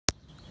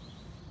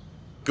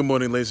Good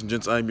morning, ladies and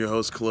gents. I'm your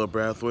host, Khalil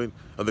Brathwaite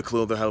of the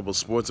Khalil the Hannibal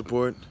Sports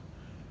Report.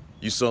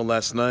 You saw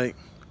last night,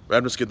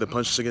 Raptors get the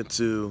punch ticket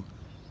to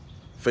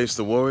face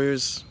the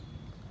Warriors.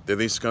 They're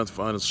the Eastern Conference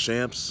Finals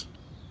champs.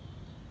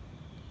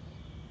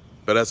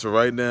 But as for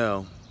right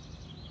now,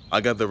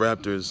 I got the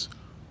Raptors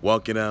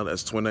walking out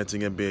as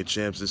 2019 NBA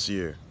champs this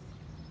year.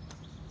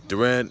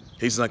 Durant,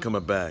 he's not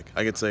coming back.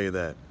 I can tell you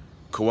that.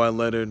 Kawhi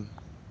Leonard,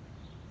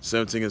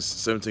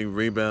 17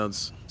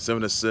 rebounds,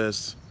 7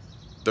 assists,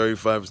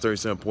 35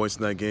 37 points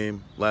in that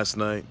game last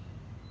night.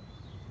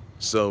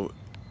 So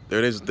there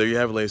it is. There you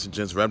have it, ladies and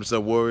gents. Raptors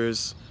at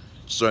Warriors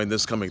starting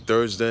this coming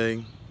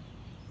Thursday.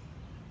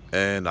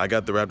 And I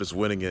got the Raptors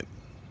winning it.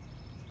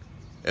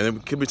 And then we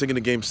could be taking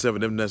the game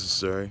 7 if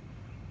necessary.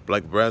 But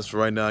like Brass for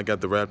right now, I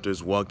got the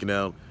Raptors walking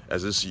out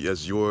as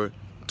your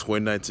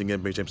 2019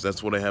 NBA champions.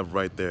 That's what I have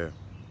right there.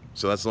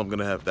 So that's all I'm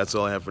gonna have. That's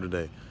all I have for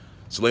today.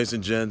 So ladies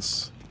and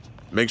gents,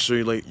 make sure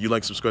you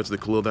like subscribe to the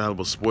Khalil the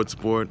Hannibal Sports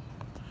Report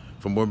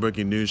for more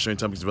breaking news, sharing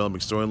topics,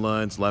 developing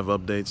storylines, live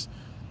updates.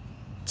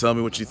 Tell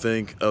me what you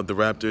think of the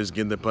Raptors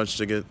getting their punch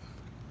ticket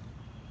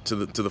to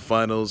the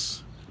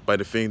finals by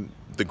defeating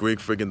the Greek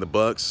freak and the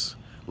Bucks.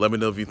 Let me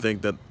know if you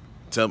think that.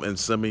 And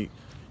send me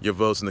your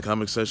votes in the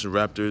comment section.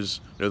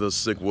 Raptors, they're those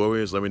sick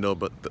Warriors. Let me know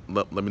about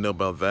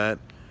that.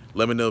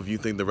 Let me know if you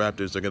think the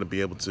Raptors are going to be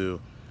able to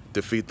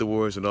defeat the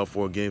Warriors in all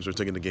 4 games. We're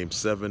taking the game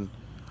 7.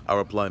 I'll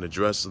reply and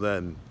address to that.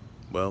 And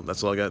well,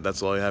 that's all I got.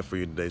 That's all I have for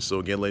you today. So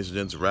again, ladies and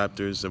gents,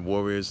 Raptors and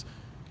Warriors,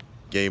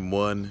 Game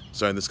 1,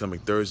 starting this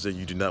coming Thursday.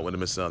 You do not want to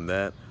miss out on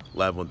that.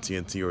 Live on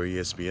TNT or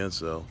ESPN.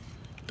 So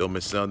don't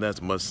miss out on that.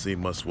 It's must see,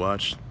 must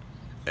watch.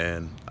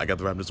 And I got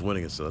the Raptors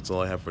winning it. So that's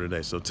all I have for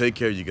today. So take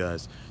care, you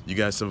guys. You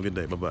guys have a good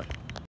day. Bye bye.